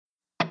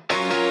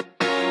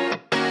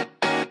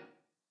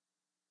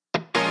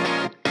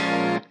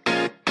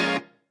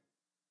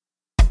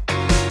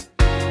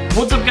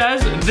What's up,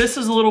 guys? This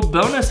is a little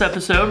bonus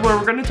episode where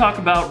we're going to talk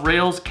about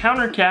Rails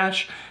counter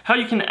cache, how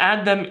you can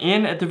add them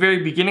in at the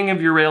very beginning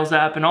of your Rails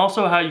app, and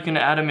also how you can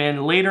add them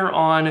in later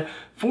on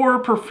for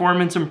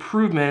performance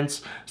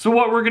improvements. So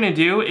what we're going to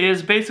do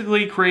is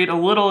basically create a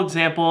little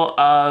example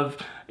of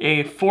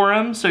a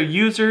forum. So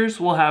users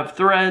will have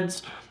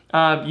threads.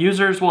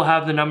 Users will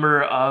have the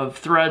number of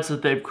threads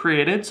that they've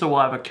created, so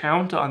we'll have a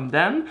count on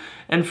them.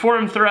 And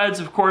forum threads,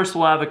 of course,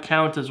 will have a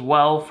count as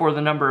well for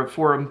the number of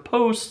forum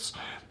posts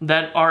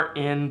that are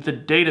in the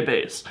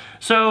database.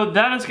 So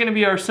that is going to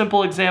be our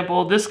simple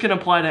example. This can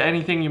apply to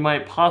anything you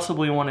might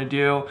possibly want to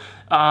do.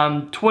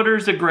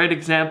 Twitter's a great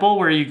example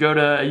where you go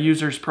to a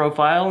user's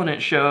profile and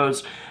it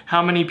shows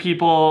how many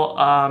people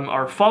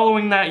are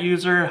following that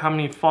user, how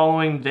many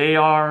following they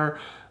are,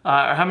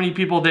 or how many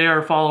people they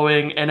are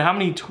following, and how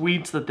many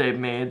tweets that they've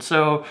made.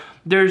 So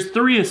there's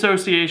 3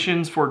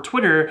 associations for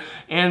Twitter,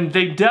 and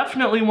they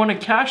definitely want to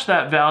cache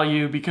that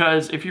value,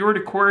 because if you were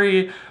to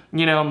query,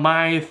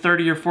 my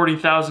 30 or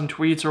 40,000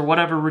 tweets or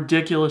whatever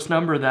ridiculous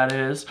number that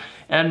is,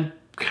 and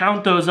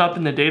count those up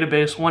in the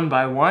database one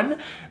by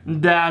one,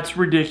 that's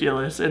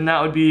ridiculous, and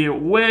that would be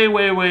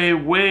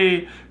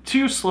way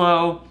too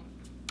slow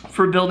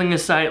for building a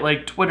site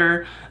like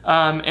Twitter.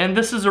 And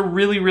this is a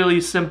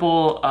really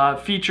simple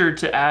feature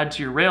to add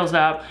to your Rails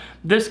app.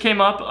 This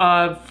came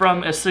up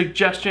from a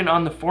suggestion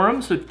on the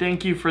forum, so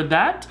thank you for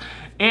that.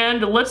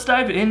 And let's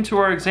dive into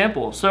our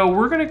example. So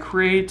we're going to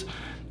create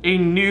a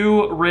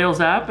new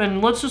Rails app,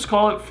 and let's just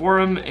call it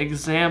forum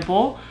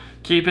example.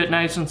 Keep it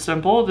nice and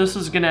simple. This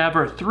is going to have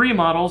our 3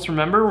 models.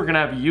 Remember, we're going to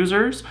have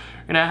users,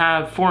 we're going to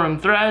have forum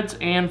threads,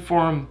 and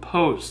forum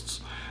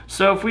posts.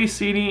 So if we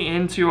cd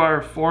into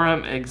our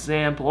forum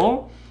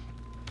example,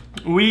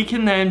 we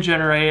can then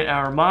generate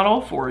our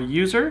model for a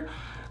user.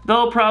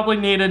 They'll probably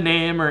need a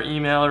name or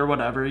email or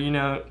whatever.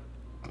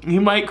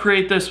 You might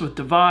create this with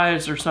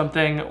Devise or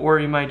something, or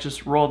you might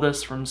just roll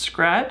this from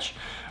scratch.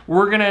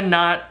 We're gonna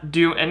not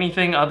do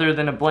anything other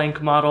than a blank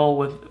model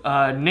with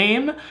a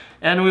name,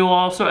 and we will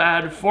also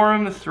add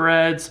forum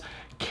threads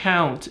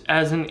count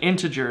as an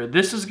integer.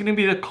 This is gonna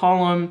be the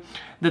column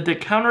that the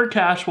counter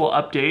cache will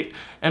update,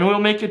 and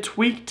we'll make a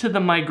tweak to the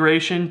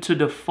migration to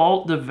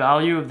default the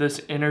value of this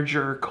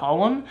integer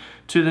column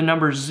to the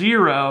number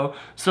 0,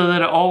 so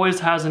that it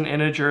always has an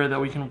integer that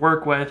we can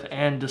work with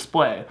and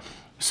display.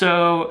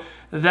 So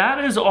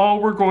that is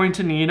all we're going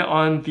to need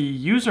on the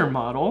user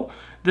model.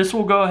 This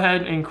will go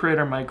ahead and create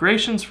our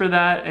migrations for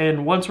that,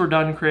 and once we're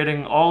done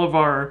creating all of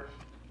our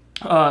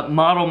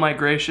model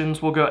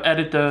migrations, we'll go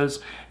edit those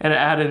and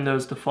add in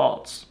those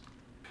defaults.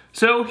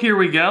 So here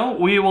we go.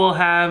 We will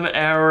have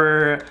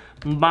our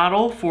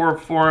model for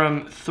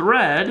forum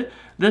thread.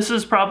 This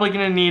is probably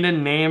going to need a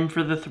name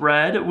for the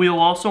thread. We'll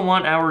also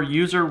want our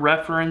user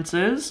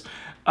references.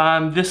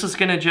 This is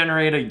going to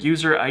generate a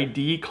user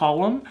ID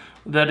column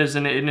that is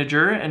an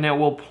integer, and it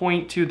will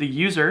point to the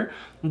user.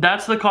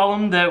 That's the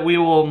column that we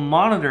will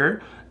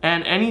monitor,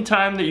 and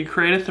anytime that you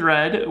create a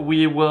thread,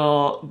 we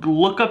will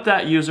look up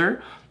that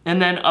user and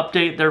then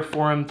update their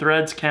forum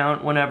threads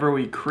count. Whenever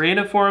we create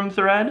a forum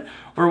thread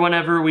or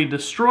whenever we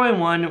destroy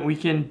one, we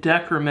can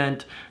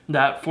decrement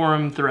that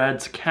forum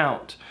threads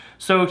count.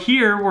 So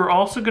here we're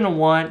also going to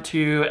want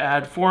to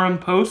add forum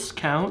posts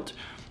count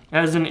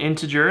as an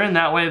integer, and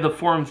that way the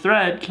forum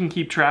thread can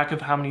keep track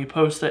of how many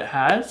posts it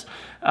has.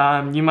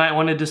 You might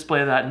want to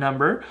display that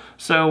number,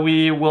 so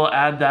we will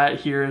add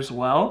that here as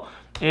well,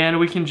 and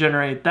we can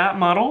generate that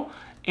model,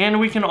 and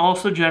we can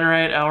also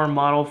generate our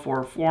model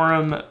for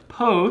forum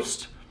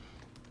post.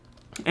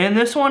 And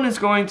this one is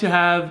going to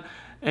have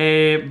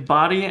a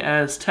body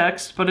as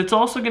text, but it's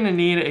also going to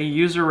need a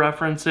user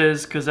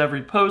references, because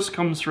every post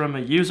comes from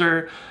a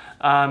user.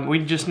 We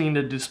just need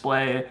to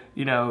display,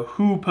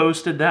 who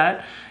posted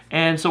that.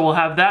 And so we'll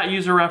have that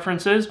user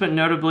references, but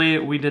notably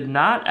we did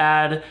not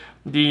add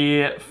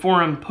the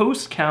forum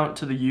post count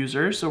to the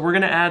user. So we're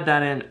going to add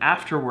that in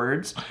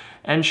afterwards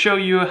and show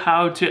you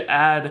how to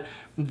add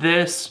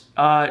this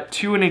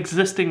to an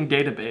existing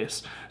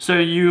database. So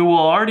you will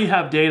already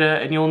have data,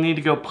 and you'll need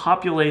to go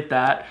populate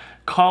that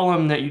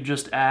column that you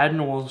just add,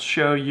 and we'll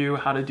show you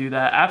how to do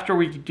that after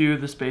we do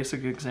this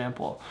basic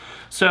example.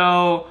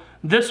 So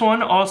this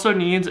one also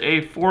needs a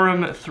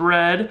forum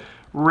thread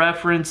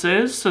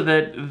references, so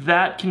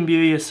that can be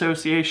the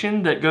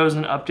association that goes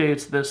and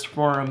updates this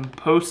forum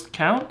post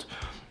count,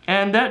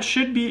 and that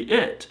should be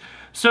it.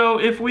 So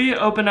if we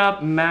open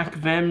up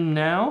MacVim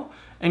now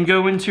and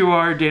go into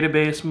our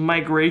database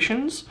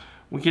migrations,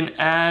 we can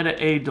add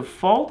a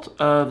default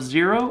of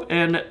 0,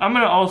 and I'm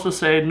going to also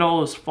say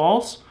null is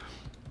false,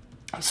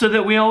 so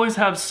that we always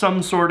have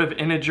some sort of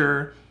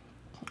integer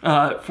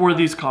for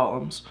these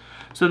columns.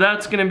 So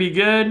that's going to be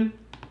good,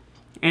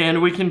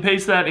 and we can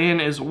paste that in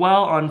as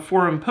well on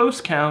forum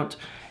post count,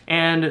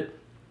 and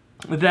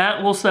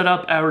that will set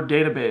up our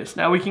database.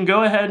 Now we can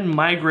go ahead and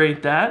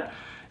migrate that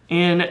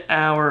in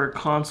our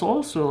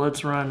console. So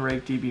let's run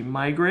rakedb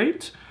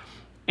migrate.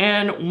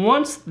 And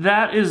once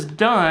that is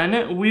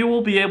done, we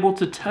will be able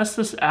to test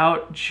this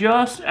out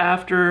just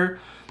after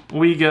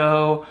we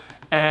go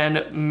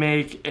and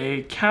make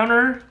a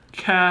counter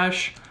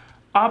cache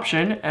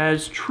option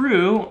as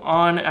true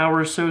on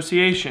our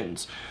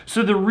associations.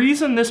 So the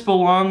reason this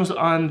belongs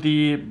on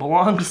the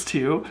belongs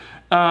to,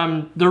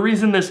 the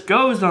reason this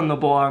goes on the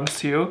belongs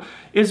to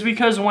is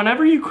because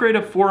whenever you create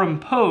a forum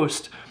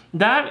post,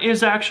 that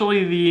is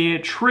actually the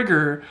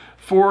trigger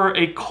for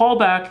a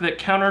callback that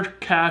counter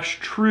cache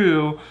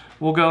true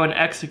will go and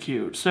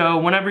execute. So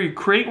whenever you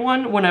create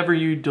one, whenever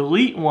you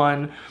delete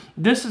one,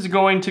 this is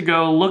going to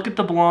go look at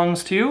the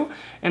belongs to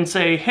and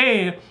say,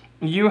 hey,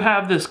 you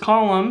have this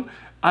column,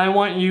 I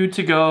want you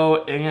to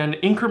go and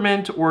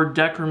increment or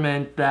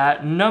decrement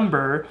that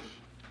number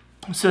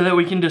so that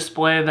we can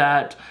display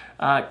that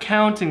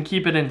count and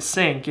keep it in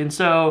sync. And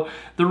so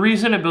the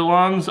reason it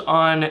belongs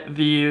on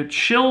the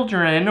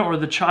children or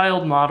the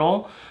child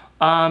model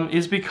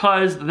is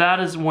because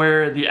that is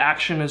where the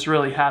action is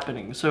really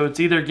happening. So it's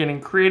either getting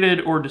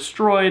created or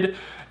destroyed,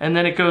 and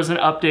then it goes and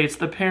updates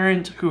the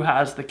parent who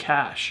has the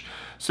cache.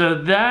 So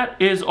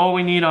that is all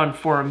we need on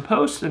forum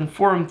posts, and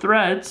forum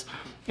threads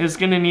is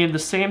going to need the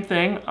same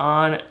thing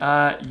on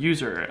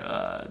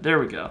user. There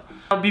we go.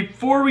 Now,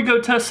 before we go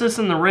test this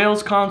in the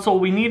Rails console,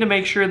 we need to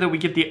make sure that we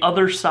get the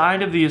other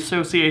side of the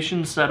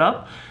association set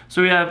up.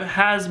 So we have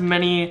has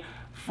many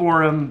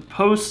forum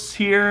posts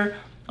here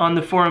on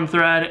the forum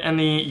thread, and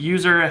the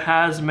user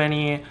has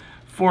many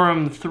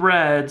forum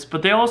threads,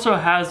 but they also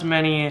has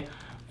many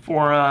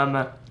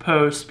forum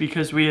posts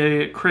because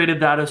we created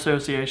that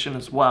association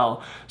as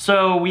well.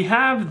 So we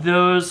have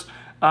those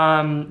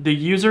the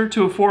user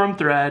to a forum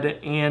thread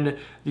and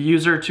the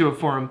user to a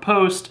forum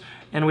post,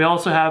 and we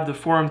also have the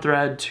forum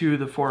thread to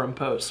the forum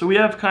post. So we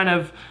have kind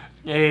of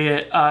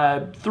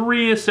a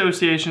 3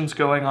 associations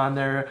going on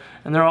there,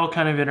 and they're all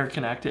kind of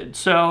interconnected.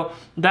 So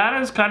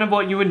that is kind of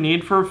what you would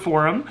need for a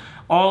forum.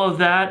 All of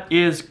that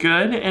is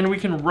good, and we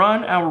can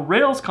run our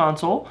Rails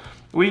console.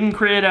 We can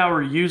create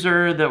our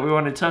user that we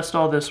want to test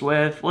all this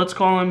with. Let's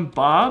call him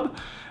Bob.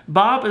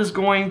 Bob is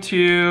going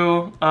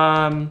to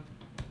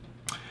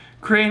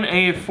create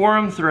a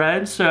forum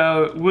thread,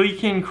 so we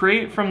can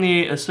create from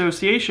the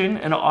association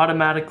and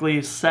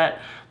automatically set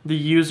the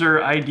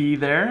user ID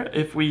there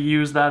if we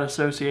use that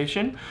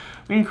association.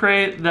 We can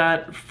create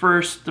that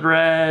first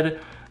thread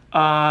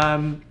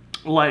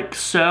like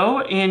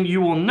so, and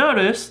you will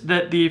notice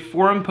that the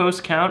forum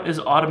post count is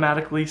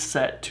automatically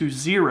set to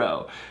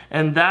 0,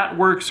 and that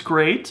works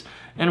great.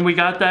 And we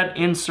got that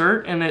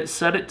insert and it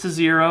set it to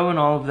 0 and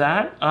all of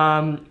that.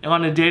 On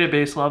a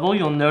database level,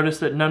 you'll notice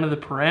that none of the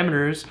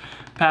parameters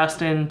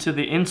passed into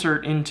the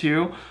insert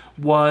into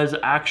was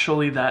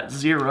actually that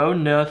 0.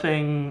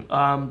 Nothing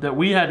that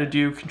we had to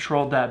do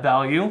controlled that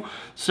value.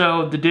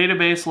 So the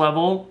database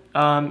level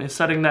is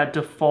setting that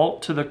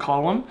default to the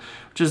column,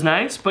 which is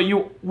nice. But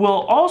you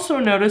will also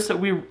notice that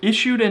we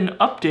issued an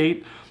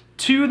update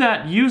to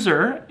that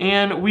user,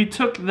 and we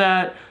took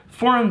that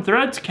forum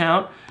threads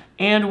count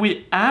and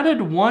we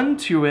added 1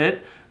 to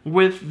it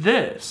with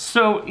this.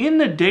 So in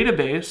the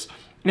database,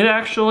 it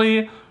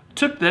actually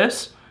took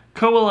this,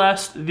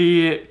 coalesced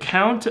the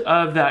count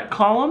of that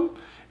column,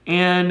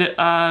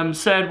 and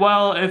said,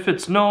 well, if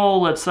it's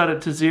null, let's set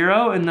it to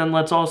 0, and then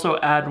let's also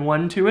add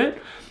 1 to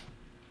it.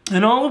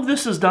 And all of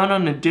this is done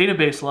on a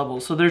database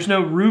level, so there's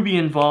no Ruby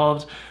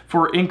involved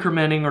for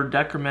incrementing or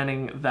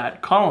decrementing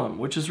that column,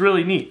 which is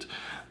really neat.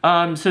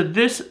 So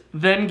this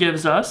then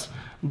gives us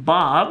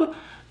Bob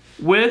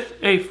with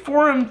a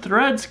forum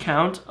threads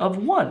count of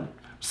 1.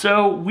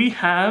 So we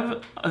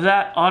have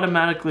that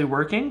automatically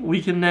working.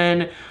 We can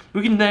then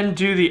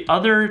do the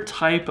other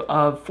type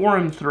of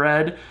forum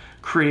thread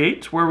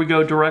create, where we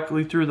go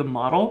directly through the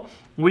model.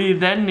 We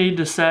then need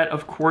to set,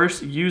 of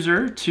course,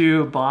 user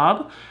to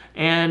Bob,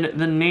 and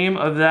the name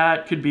of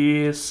that could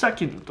be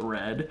second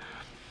thread.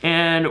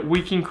 And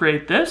we can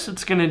create this.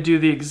 It's going to do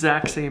the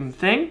exact same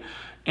thing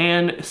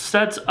and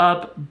sets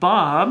up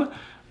Bob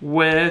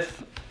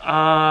with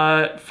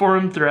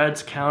forum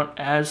threads count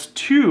as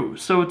 2.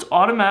 So it's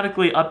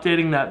automatically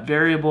updating that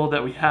variable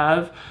that we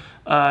have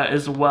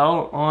as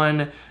well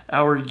on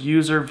our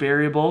user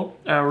variable.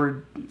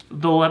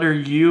 The letter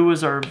U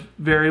is our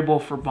variable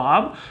for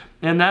Bob,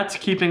 and that's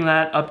keeping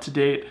that up to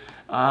date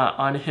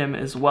on him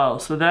as well.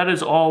 So that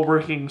is all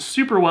working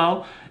super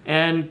well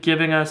and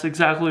giving us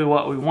exactly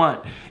what we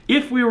want.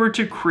 If we were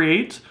to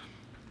create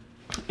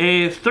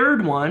a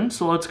third one,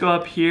 so let's go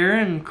up here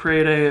and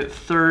create a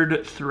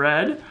third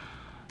thread.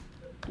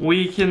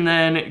 We can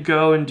then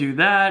go and do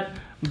that.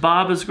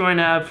 Bob is going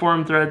to have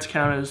forum threads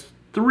count as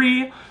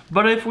 3,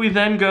 but if we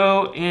then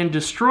go and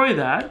destroy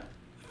that,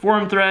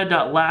 forum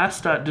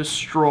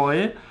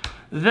thread.last.destroy,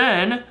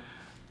 then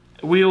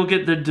we will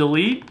get the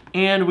delete,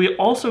 and we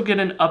also get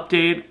an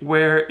update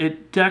where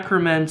it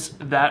decrements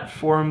that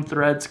forum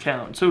threads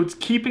count. So it's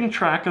keeping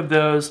track of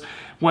those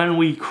when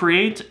we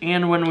create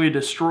and when we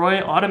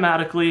destroy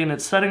automatically, and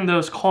it's setting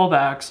those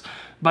callbacks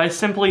by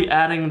simply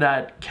adding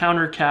that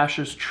counter cache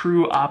as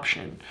true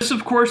option. This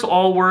of course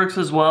all works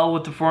as well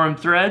with the forum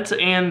threads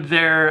and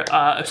their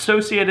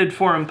associated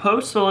forum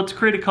posts, so let's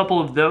create a couple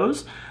of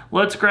those.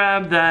 Let's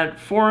grab that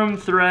forum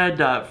thread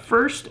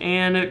first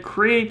and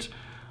create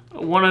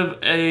one of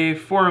a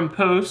forum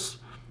posts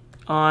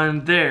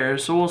on there.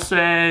 So we'll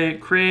say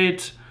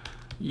create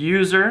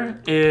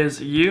user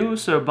is you,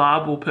 so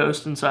Bob will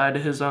post inside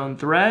his own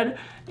thread,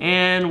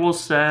 and we'll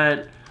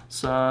set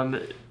some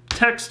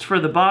text for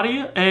the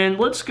body, and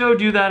let's go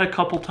do that a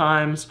couple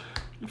times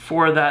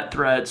for that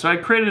thread. So I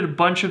created a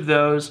bunch of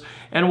those,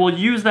 and we'll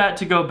use that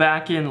to go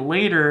back in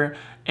later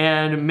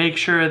and make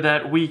sure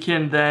that we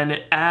can then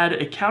add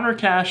a counter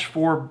cache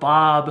for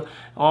Bob,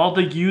 all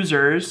the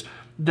users,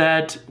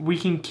 that we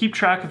can keep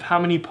track of how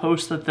many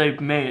posts that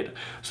they've made.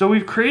 So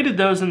we've created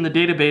those in the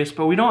database,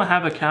 but we don't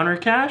have a counter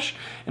cache,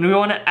 and we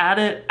want to add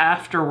it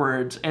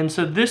afterwards. And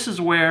so this is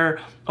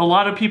where a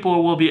lot of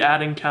people will be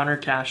adding counter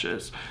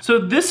caches. So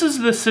this is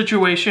the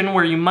situation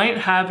where you might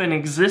have an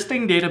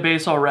existing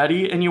database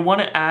already and you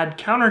want to add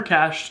counter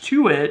cache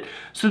to it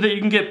so that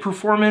you can get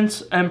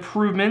performance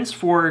improvements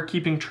for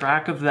keeping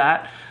track of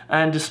that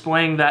and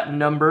displaying that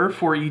number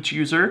for each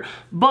user.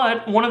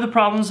 But one of the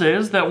problems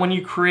is that when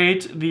you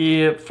create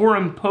the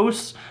forum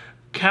posts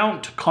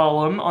count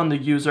column on the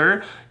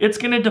user, it's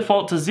going to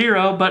default to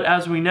 0, but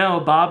as we know,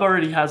 Bob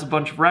already has a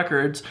bunch of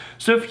records,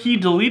 so if he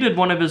deleted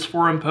one of his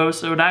forum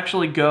posts, it would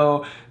actually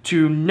go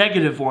to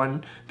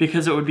 -1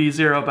 because it would be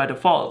 0 by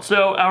default.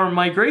 So our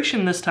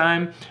migration this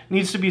time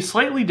needs to be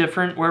slightly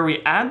different, where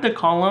we add the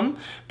column,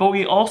 but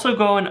we also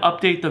go and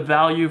update the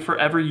value for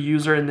every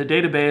user in the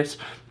database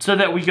so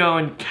that we go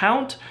and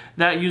count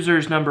that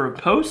user's number of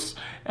posts,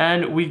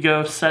 and we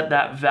go set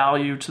that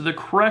value to the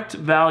correct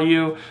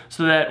value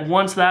so that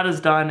once that is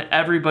done,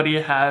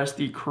 everybody has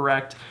the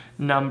correct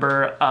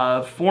number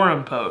of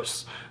forum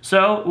posts.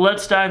 So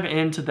let's dive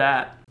into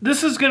that.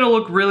 This is going to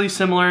look really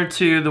similar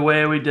to the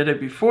way we did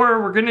it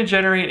before. We're going to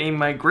generate a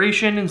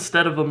migration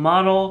instead of a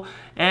model,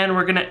 and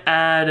we're going to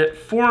add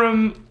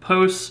forum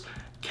posts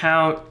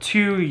count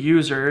to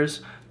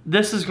users.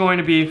 This is going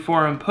to be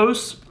forum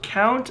posts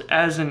count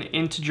as an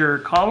integer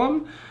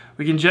column.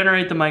 We can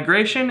generate the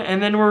migration,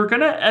 and then we're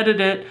going to edit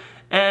it,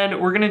 and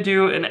we're going to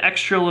do an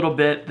extra little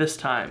bit this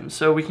time.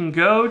 So we can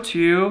go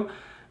to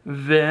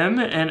Vim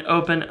and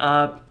open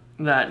up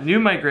that new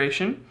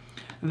migration.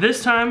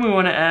 This time we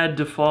want to add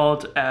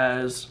default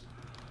as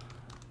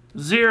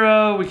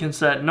 0. We can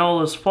set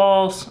null as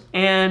false,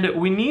 and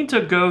we need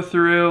to go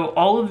through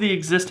all of the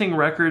existing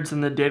records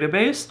in the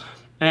database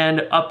and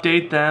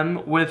update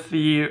them with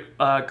the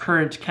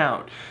current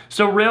count.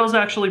 So Rails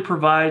actually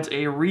provides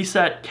a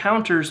reset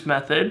counters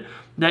method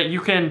that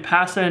you can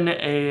pass in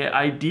a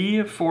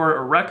ID for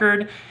a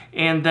record,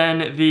 and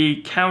then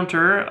the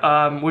counter,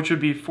 which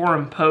would be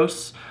forum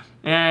posts,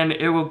 and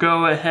it will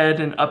go ahead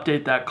and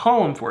update that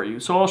column for you.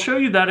 So I'll show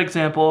you that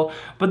example,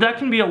 but that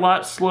can be a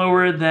lot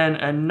slower than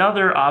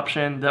another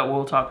option that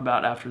we'll talk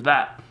about after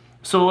that.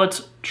 So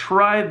let's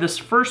try this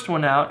first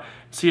one out,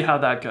 see how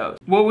that goes.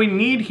 What we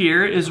need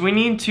here is we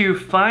need to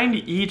find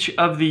each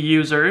of the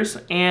users,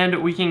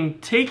 and we can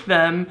take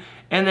them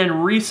and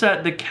then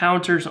reset the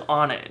counters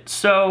on it.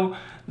 So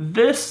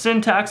this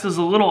syntax is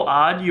a little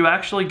odd. You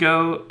actually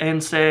go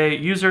and say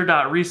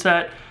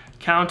user.reset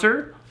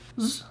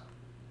counters,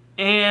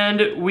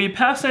 and we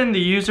pass in the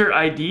user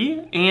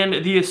ID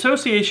and the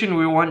association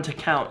we want to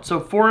count. So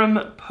forum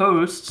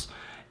posts,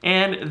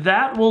 and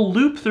that will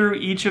loop through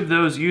each of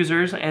those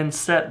users and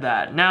set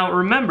that. Now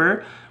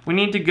remember, we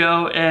need to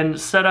go and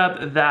set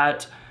up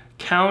that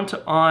count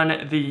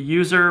on the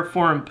user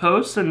forum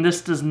posts, and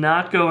this does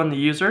not go on the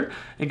user.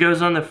 It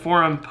goes on the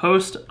forum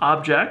post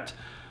object.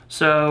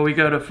 So we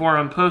go to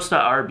forum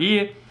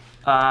post.rb,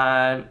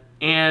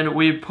 and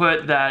we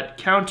put that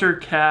counter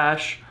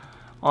cache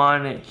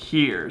on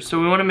here. So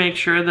we want to make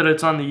sure that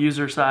it's on the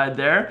user side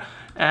there,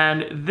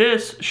 and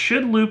this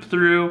should loop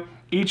through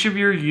each of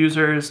your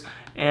users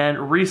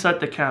and reset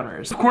the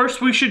counters. Of course,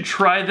 we should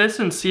try this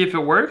and see if it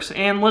works,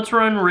 and let's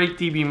run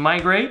rakedb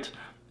migrate,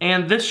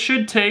 and this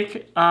should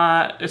take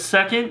a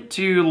second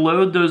to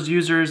load those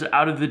users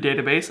out of the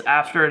database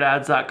after it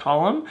adds that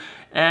column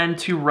and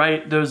to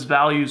write those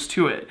values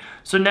to it.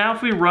 So now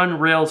if we run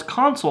Rails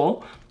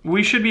console,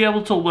 we should be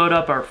able to load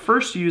up our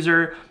first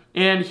user,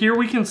 and here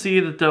we can see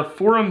that the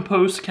forum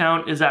post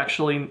count is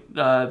actually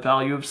a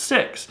value of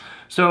 6.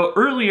 So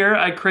earlier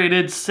I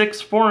created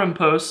 6 forum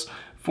posts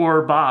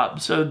for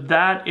Bob. So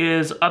that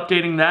is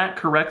updating that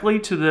correctly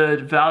to the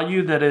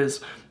value that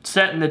is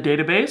set in the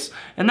database,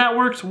 and that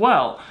works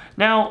well.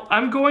 Now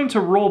I'm going to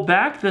roll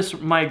back this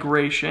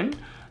migration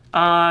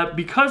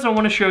because I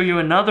want to show you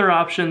another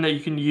option that you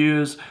can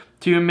use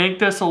to make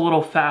this a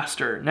little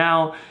faster.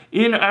 Now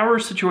in our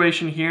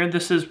situation here,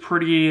 this is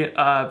pretty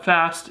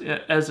fast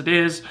as it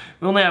is.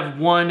 We only have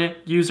 1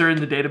 user in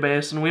the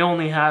database, and we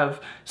only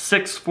have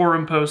 6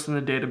 forum posts in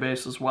the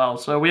database as well.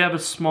 So we have a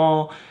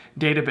small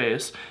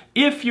database.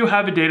 If you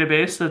have a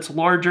database that's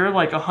larger,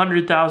 like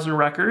 100,000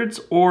 records,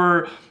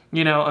 or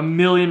 1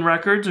 million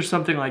records or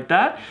something like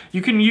that,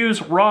 you can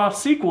use raw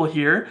SQL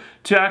here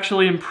to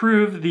actually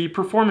improve the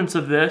performance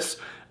of this,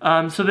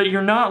 so that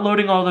you're not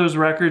loading all those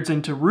records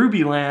into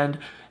Ruby land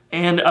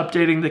and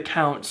updating the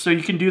count. So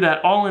you can do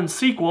that all in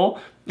SQL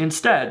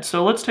instead.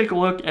 So let's take a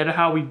look at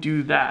how we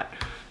do that.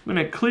 I'm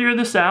going to clear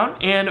this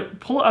out and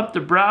pull up the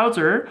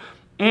browser,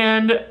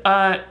 And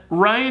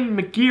Ryan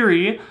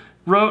McGeary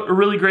wrote a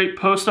really great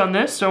post on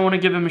this, so I want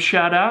to give him a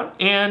shout out.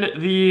 And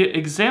the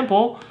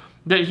example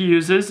that he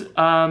uses,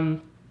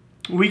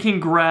 we can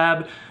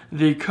grab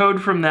the code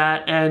from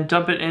that and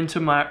dump it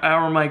into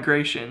our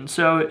migration.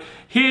 So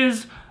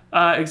his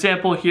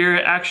example here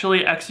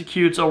actually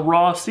executes a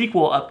raw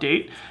SQL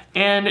update,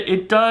 and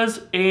it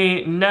does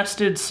a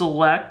nested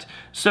select.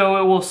 So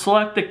it will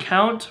select the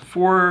count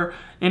for,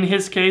 in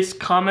his case,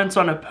 comments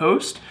on a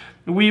post.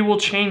 We will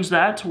change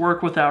that to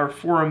work with our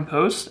forum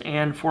posts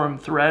and forum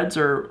threads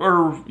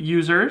or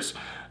users.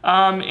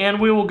 And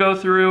we will go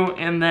through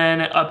and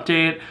then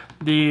update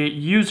the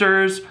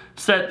users,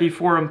 set the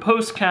forum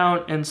post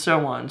count, and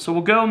so on. So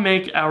we'll go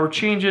make our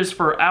changes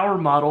for our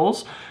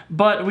models,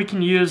 but we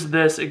can use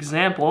this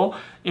example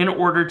in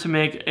order to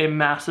make a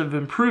massive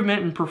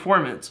improvement in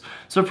performance.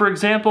 So for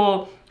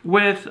example,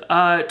 with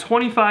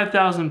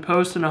 25,000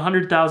 posts and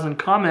 100,000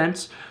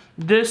 comments,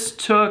 this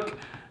took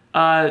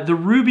the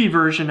Ruby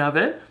version of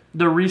it,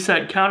 the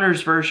reset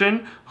counters version,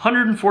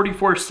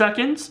 144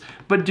 seconds,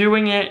 but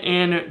doing it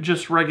in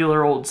just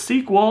regular old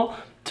SQL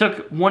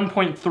took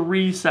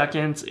 1.3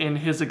 seconds in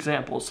his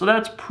example. So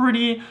that's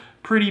pretty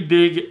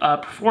big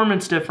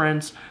performance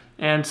difference,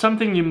 and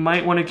something you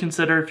might want to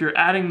consider if you're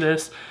adding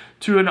this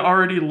to an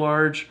already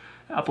large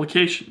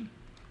application.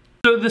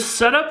 So the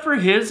setup for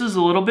his is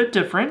a little bit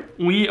different.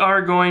 We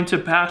are going to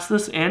pass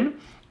this in,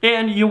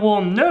 and you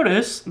will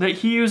notice that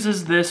he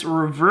uses this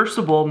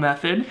reversible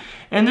method,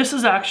 and this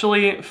is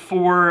actually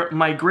for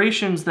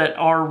migrations that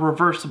are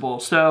reversible.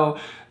 So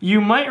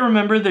you might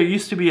remember there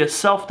used to be a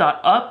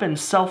self.up and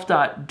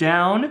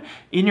self.down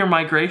in your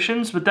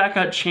migrations, but that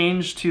got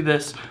changed to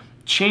this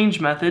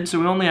change method, so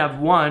we only have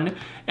one.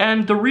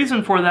 And the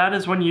reason for that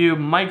is when you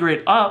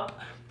migrate up,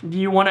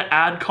 you want to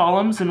add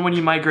columns, and when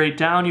you migrate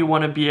down, you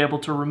want to be able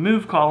to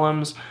remove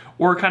columns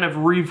or kind of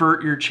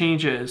revert your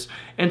changes.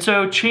 And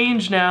so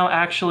change now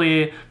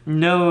actually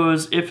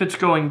knows if it's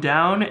going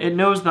down, it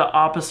knows the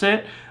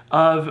opposite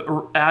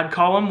of add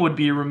column would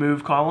be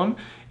remove column.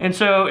 And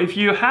so if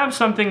you have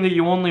something that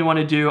you only want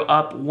to do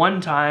up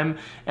one time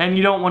and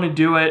you don't want to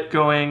do it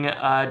going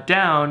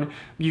down,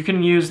 you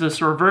can use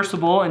this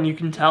reversible, and you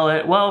can tell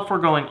it, well, if we're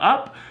going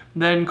up,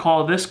 then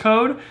call this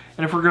code,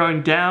 and if we're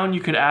going down, you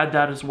could add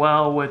that as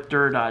well with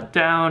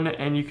dir.down,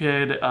 and you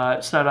could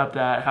set up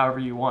that however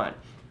you want.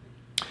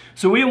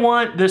 So we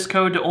want this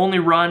code to only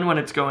run when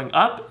it's going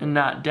up and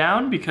not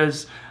down,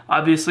 because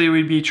obviously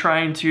we'd be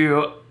trying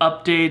to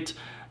update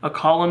a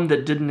column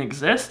that didn't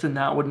exist, and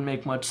that wouldn't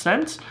make much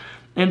sense.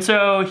 And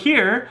so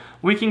here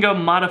we can go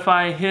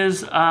modify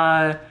his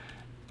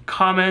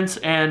comments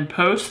and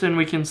posts, and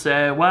we can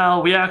say,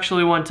 well, we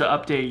actually want to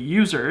update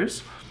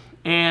users,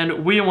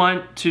 and we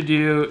want to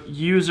do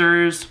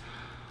users.id,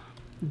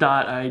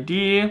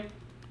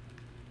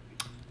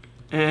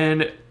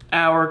 and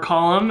our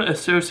column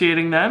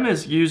associating them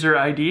is user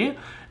ID.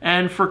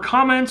 And for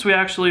comments, we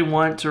actually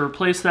want to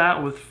replace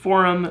that with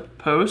forum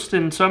post.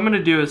 And so I'm going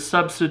to do a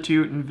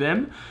substitute in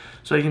Vim.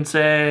 So you can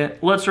say,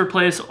 let's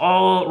replace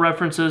all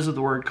references of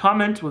the word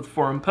comment with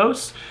forum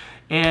posts,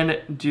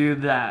 and do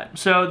that.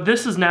 So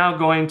this is now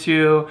going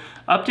to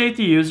update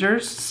the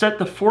users, set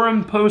the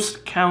forum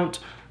post count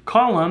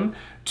column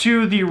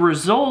to the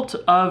result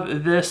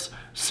of this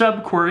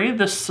subquery,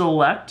 this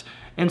select.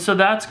 And so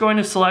that's going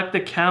to select the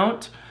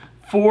count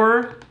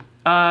for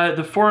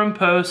the forum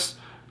posts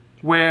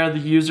where the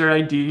user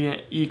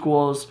ID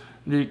equals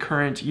the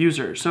current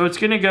user. So it's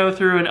going to go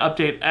through and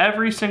update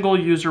every single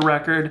user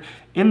record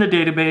in the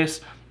database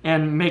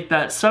and make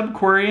that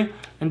subquery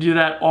and do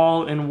that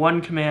all in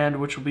one command,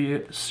 which will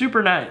be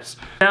super nice.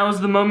 Now is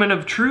the moment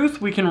of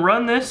truth. We can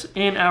run this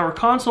in our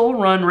console,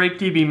 run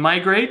rakedb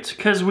migrate,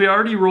 because we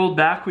already rolled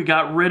back, we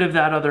got rid of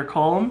that other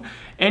column.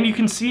 And you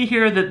can see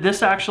here that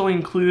this actually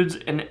includes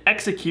an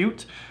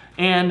execute,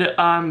 and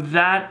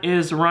that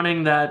is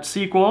running that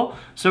SQL.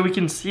 So we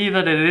can see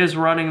that it is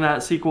running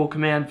that SQL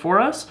command for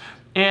us.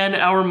 And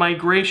our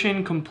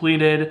migration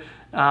completed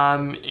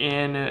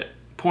in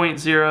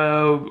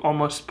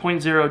almost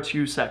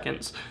 0.02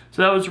 seconds.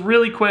 So that was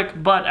really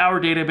quick, but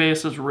our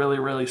database is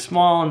really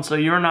small, and so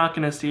you're not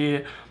going to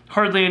see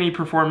hardly any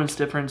performance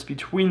difference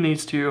between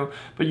these two,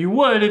 but you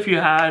would if you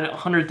had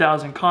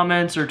 100,000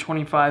 comments or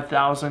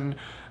 25,000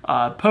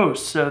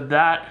 posts. So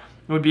that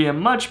would be a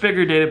much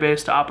bigger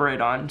database to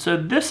operate on. So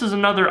this is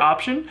another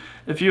option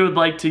if you would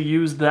like to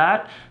use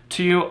that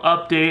to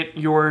update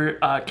your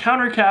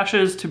counter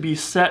caches to be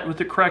set with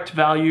the correct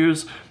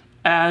values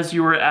as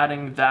you are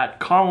adding that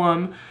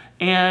column.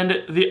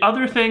 And the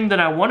other thing that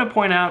I want to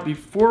point out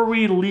before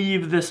we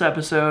leave this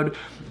episode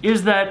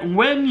is that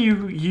when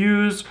you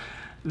use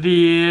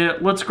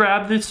let's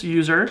grab this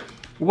user,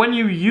 when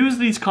you use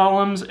these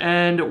columns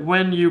and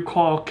when you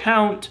call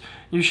count,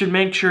 you should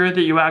make sure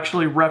that you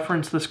actually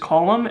reference this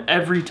column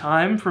every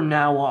time from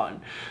now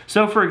on.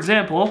 So for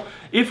example,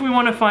 if we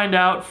want to find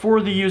out for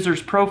the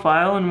user's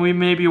profile and we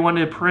maybe want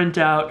to print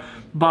out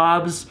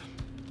Bob's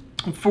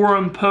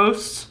forum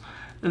posts,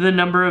 the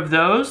number of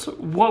those,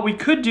 what we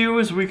could do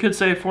is we could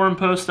say forum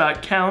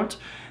post.count,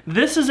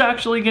 this is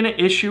actually going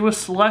to issue a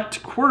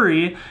select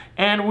query,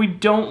 and we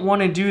don't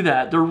want to do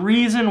that. The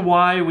reason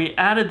why we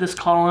added this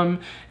column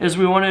is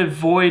we want to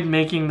avoid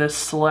making this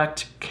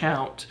select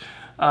count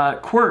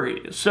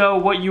query. So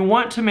what you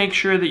want to make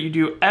sure that you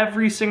do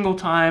every single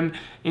time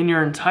in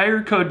your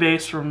entire code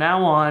base from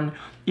now on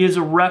is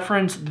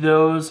reference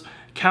those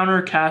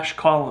counter cache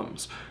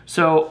columns.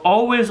 So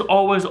always,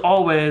 always,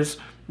 always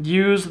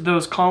use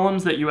those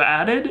columns that you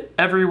added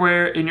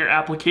everywhere in your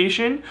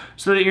application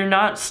so that you're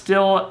not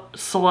still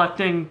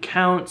selecting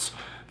counts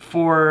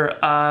for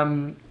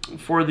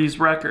these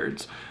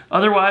records.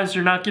 Otherwise,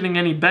 you're not getting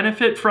any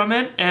benefit from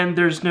it, and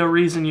there's no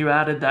reason you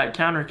added that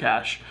counter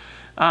cache.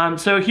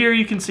 So here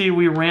you can see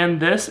we ran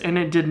this and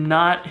it did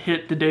not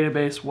hit the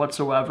database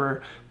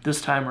whatsoever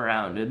this time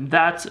around. And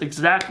that's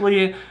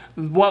exactly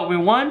what we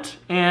want.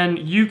 And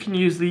you can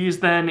use these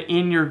then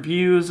in your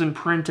views and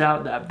print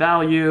out that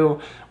value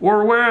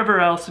or wherever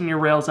else in your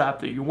Rails app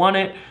that you want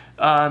it,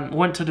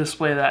 want to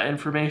display that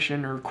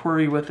information or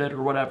query with it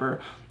or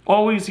whatever.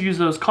 Always use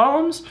those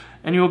columns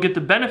and you will get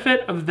the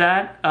benefit of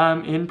that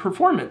in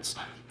performance.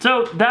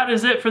 So that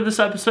is it for this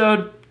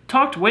episode.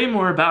 Talked way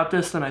more about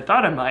this than I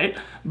thought I might,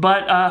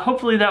 but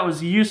hopefully that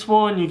was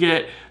useful and you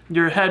get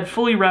your head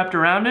fully wrapped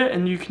around it,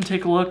 and you can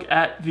take a look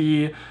at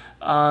the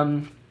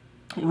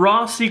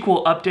raw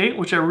SQL update,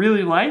 which I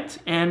really liked,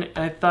 and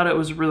I thought it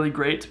was really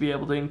great to be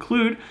able to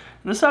include in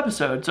this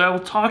episode. So I will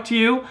talk to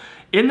you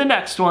in the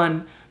next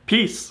one.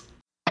 Peace.